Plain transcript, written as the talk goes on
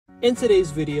In today's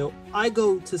video, I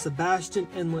go to Sebastian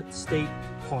Inlet State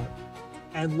Park.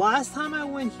 And last time I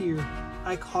went here,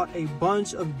 I caught a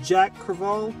bunch of jack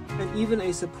crevalle and even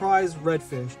a surprise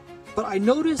redfish. But I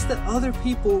noticed that other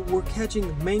people were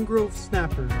catching mangrove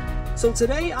snapper. So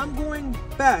today I'm going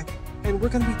back and we're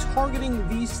going to be targeting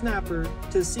these snapper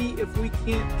to see if we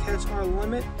can't catch our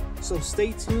limit. So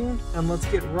stay tuned and let's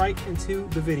get right into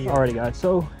the video. Alrighty guys,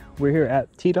 so we're here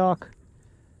at T-Dock.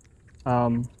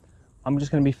 I'm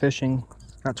just going to be fishing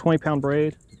a 20-pound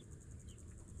braid,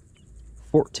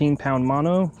 14-pound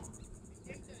mono,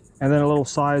 and then a little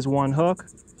size 1 hook.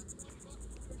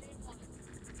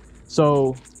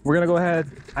 So we're going to go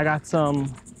ahead. I got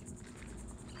some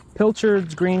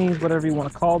pilchards, greenies, whatever you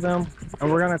want to call them,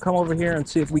 and we're going to come over here and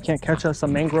see if we can't catch us a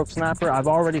mangrove snapper. I've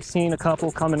already seen a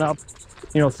couple coming up,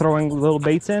 you know, throwing little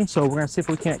baits in, so we're going to see if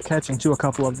we can't catch into a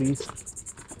couple of these.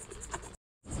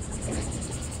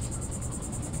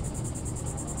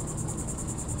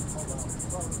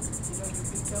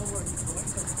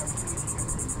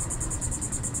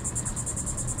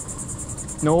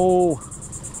 No.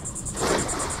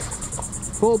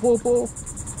 Pull, pull, pull.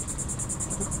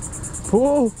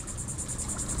 Pull.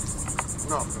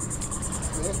 No.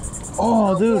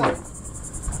 Oh, dude.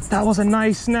 That was a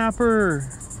nice snapper.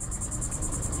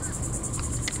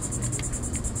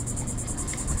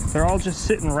 They're all just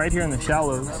sitting right here in the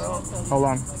shallows. Hold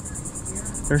on.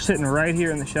 They're sitting right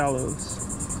here in the shallows.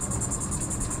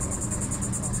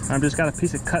 I've just got a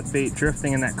piece of cut bait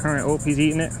drifting in that current. Oh, he's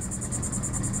eating it.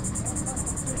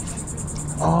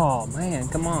 Oh man,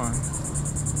 come on.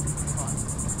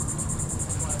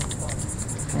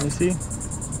 Can you see?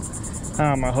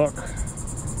 Ah, my hook.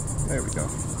 There we go.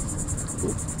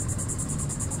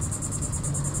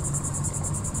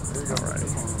 There you go. Alrighty.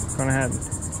 Go ahead and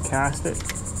cast it.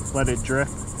 Let it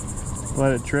drift.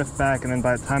 Let it drift back, and then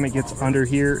by the time it gets under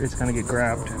here, it's gonna get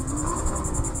grabbed.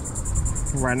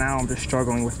 Right now, I'm just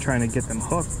struggling with trying to get them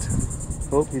hooked.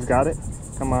 Oh, he's got it.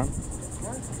 Come on.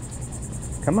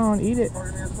 Come on, eat it.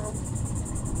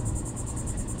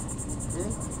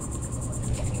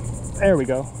 There we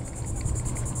go.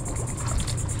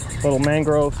 Little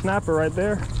mangrove snapper right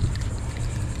there.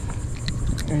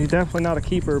 And he's definitely not a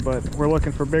keeper, but we're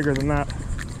looking for bigger than that.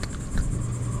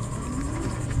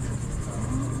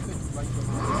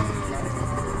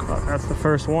 But that's the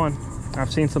first one.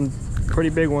 I've seen some pretty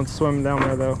big ones swimming down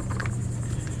there though.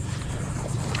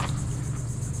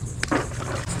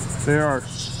 There are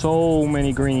so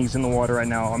many greenies in the water right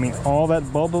now. I mean, all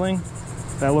that bubbling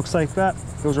that looks like that,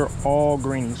 those are all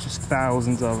greenies, just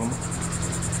thousands of them.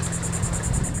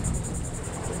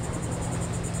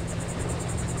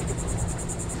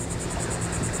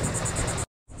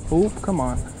 Oop, come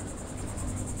on.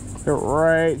 They're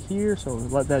right here, so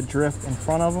let that drift in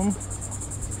front of them.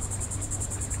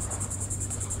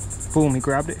 Boom, he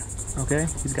grabbed it. Okay,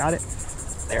 he's got it.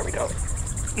 There we go.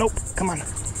 Nope, come on.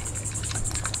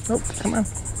 Nope, come on.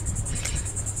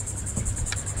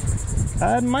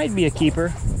 That might be a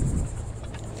keeper.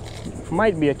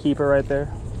 Might be a keeper right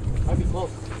there. Might be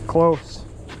close. Close.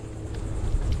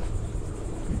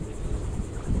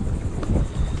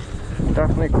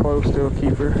 Definitely close to a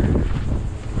keeper.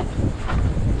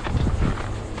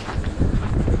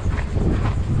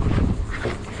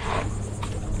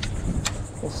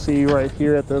 We'll see right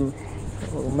here at the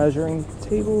little measuring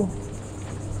table.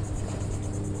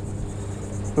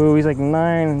 Ooh, he's like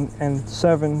 9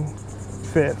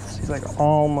 7/5. He's like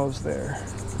almost there.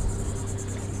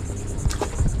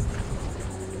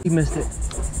 He missed it.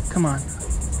 Come on.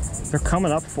 They're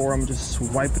coming up for him, just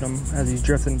swiping him as he's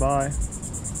drifting by.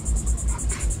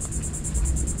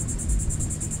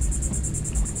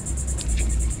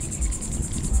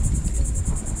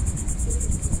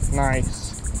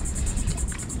 Nice.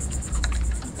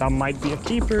 That might be a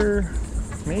keeper.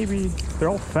 Maybe. They're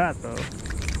all fat though.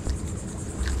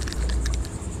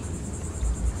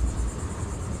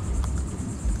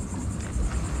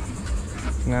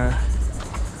 Nah,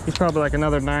 he's probably like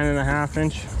another 9.5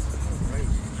 inch.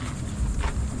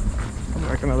 Probably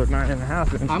like another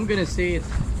 9.5 inch. I'm gonna say it's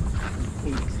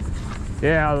 8.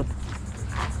 Yeah,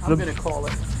 I'm gonna call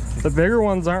it. The bigger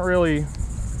ones aren't really.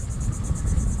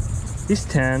 He's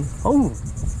 10. Oh,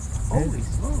 holy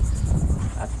smokes,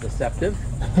 that's deceptive.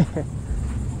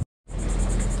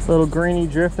 Little greeny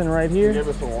drifting right here.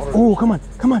 Oh, come on,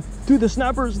 come on, dude! The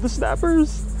snappers,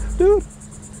 dude.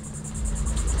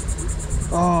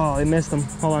 Oh, they missed him.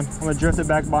 Hold on, I'm gonna drift it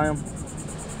back by him.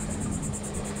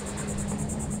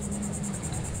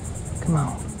 Come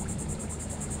on.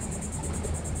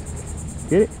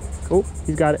 Get it? Oh,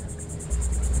 he's got it.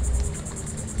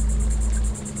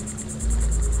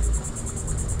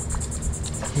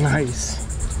 Nice.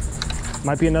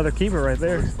 Might be another keeper right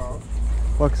there.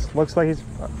 Looks like he's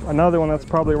another one that's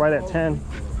probably right at 10.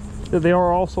 They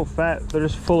are also fat. They're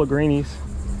just full of greenies.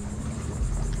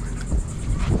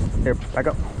 Here, back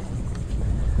up.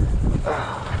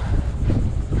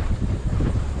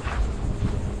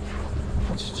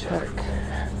 Let's check.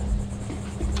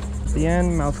 The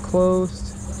end, mouth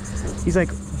closed. He's like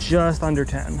just under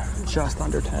 10. Just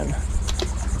under 10.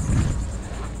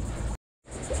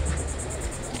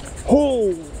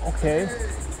 Oh, okay.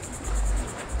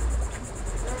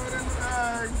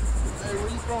 Hey, where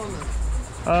you throwing this?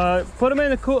 Put him in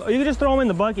the cool. You can just throw him in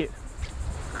the bucket.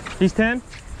 He's 10?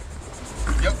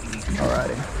 Yep.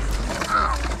 Alrighty.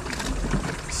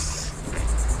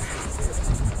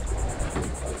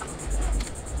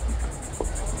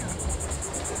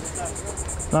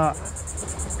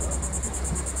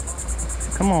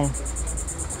 Come on.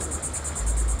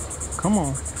 Come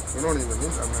on. We don't even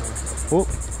need that many. Oh,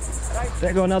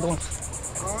 there go another one.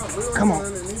 Come on.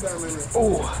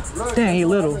 Oh, dang, he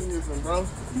little.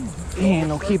 He ain't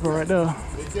no keeper right there.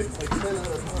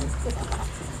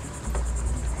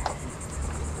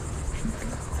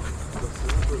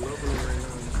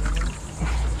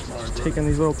 Taking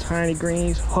these little tiny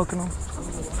greens, hooking them.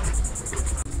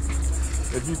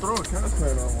 If you throw a cast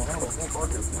net on one, I don't want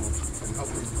buckets and help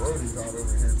these brodies out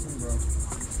over here too, bro.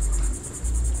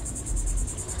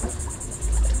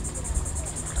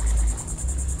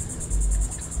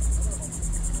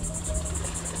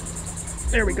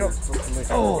 There we go.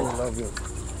 Oh,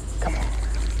 come on.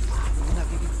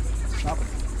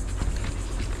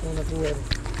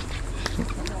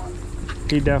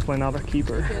 He definitely not a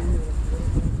keeper.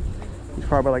 He's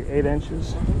probably like 8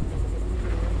 inches.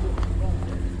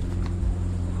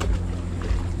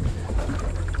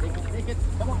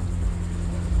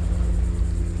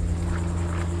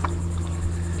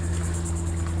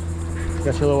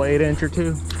 Got your little 8-inch or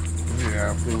 2?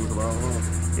 Yeah, I think about one.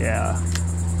 Yeah.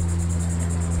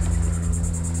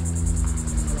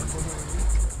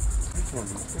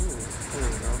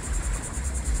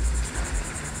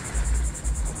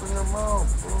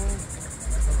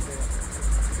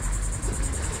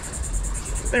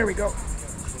 There we go.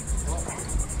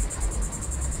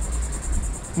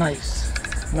 Nice.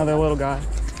 Another little guy.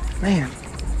 Man.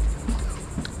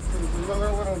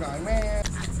 Another little guy, man.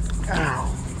 Ow.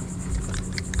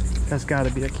 That's got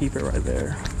to be a keeper right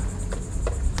there.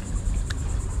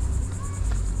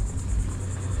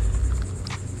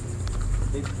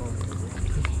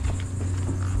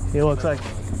 He looks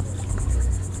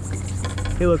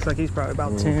like he's probably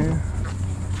about 10.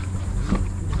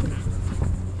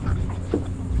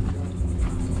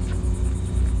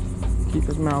 Keep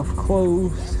his mouth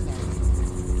closed.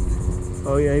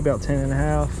 Oh yeah, he about 10 and a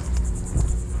half.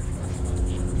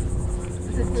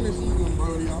 You can finish eating,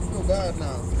 Brody. I feel bad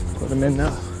now. Put him in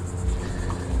now.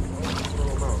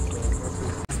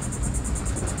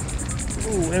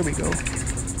 Ooh, there we go.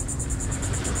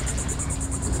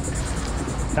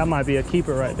 That might be a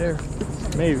keeper right there.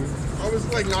 Maybe. I was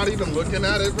like not even looking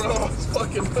at it, bro. I was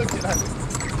fucking looking at it.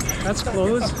 That's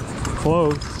close.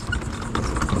 Close.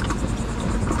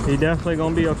 He definitely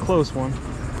gonna be a close one.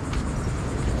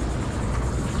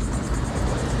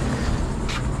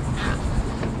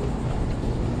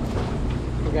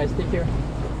 You guys take care.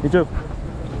 You too.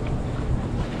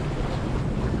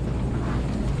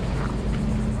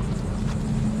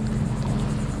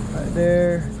 Right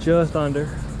there, just under.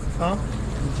 Huh?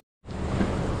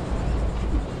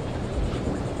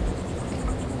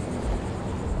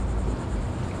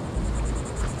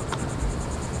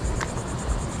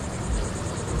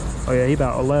 Oh yeah, he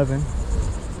about 11.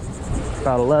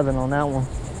 About 11 on that one.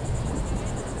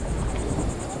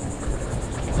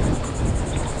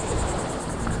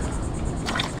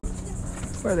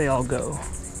 Where'd they all go?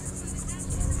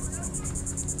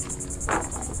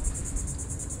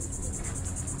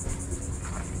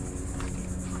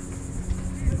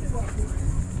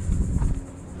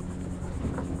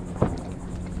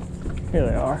 Here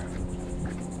they are.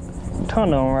 A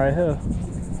ton of them right here.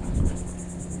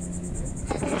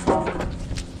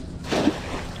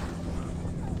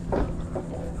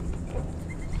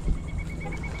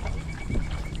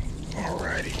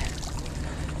 Alrighty.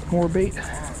 More bait.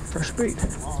 Fresh bait.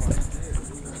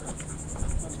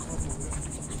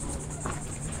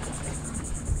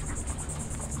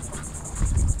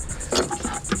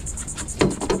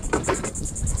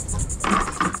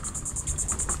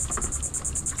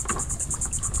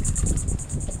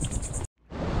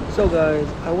 So guys,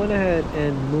 I went ahead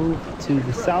and moved to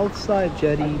the south side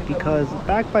jetty because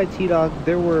back by T-Dock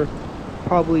there were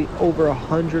probably over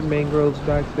 100 mangroves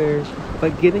back there,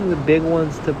 but getting the big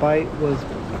ones to bite was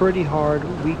pretty hard.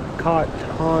 We caught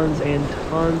tons and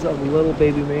tons of little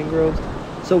baby mangroves,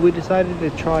 so we decided to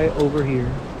try it over here.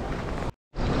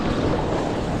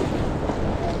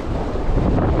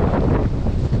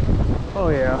 Oh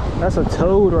yeah, that's a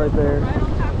toad right there. Right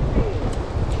on top of it.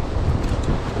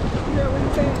 You know what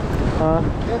I'm saying? Huh?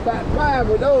 There's about 5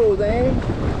 of those, eh?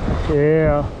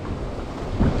 Yeah.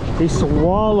 He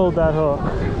swallowed that hook.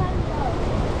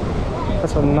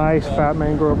 That's a nice fat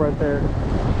mangrove right there.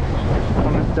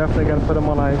 I'm definitely gonna put him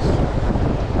on ice.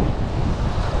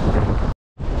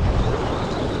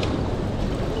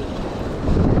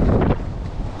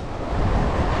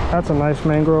 That's a nice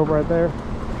mangrove right there.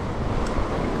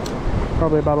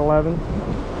 Probably about 11.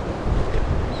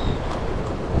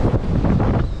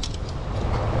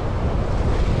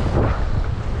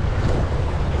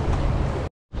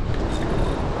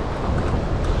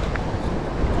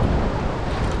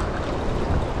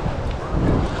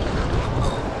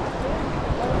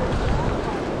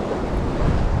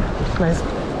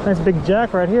 Nice big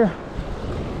jack right here.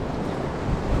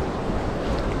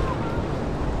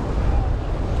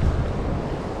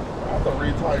 I have to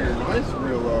retire your nice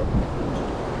reel up.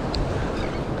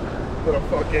 Put a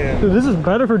fucking... Dude, this is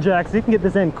better for jacks. You can get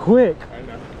this in quick. I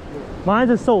know.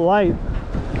 Mine's is so light.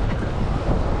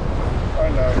 I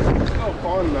know. It's still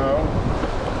fun though.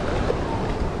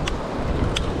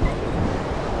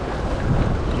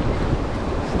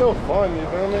 Still fun, you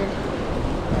feel me?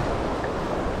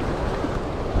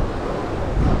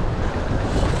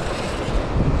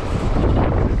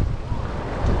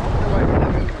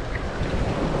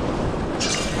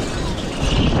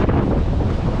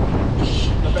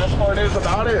 The best part is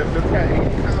about it, it's got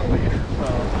 80-pound leader, so.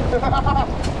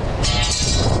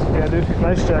 Yeah, dude,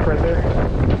 nice jack right there.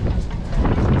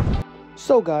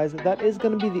 So guys, that is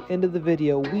going to be the end of the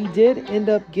video. We did end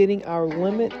up getting our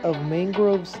limit of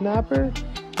mangrove snapper.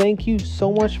 Thank you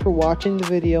so much for watching the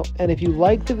video, and if you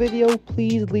liked the video,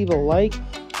 please leave a like,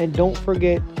 and don't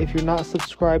forget, if you're not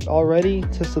subscribed already,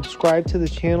 to subscribe to the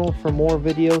channel for more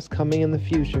videos coming in the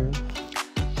future.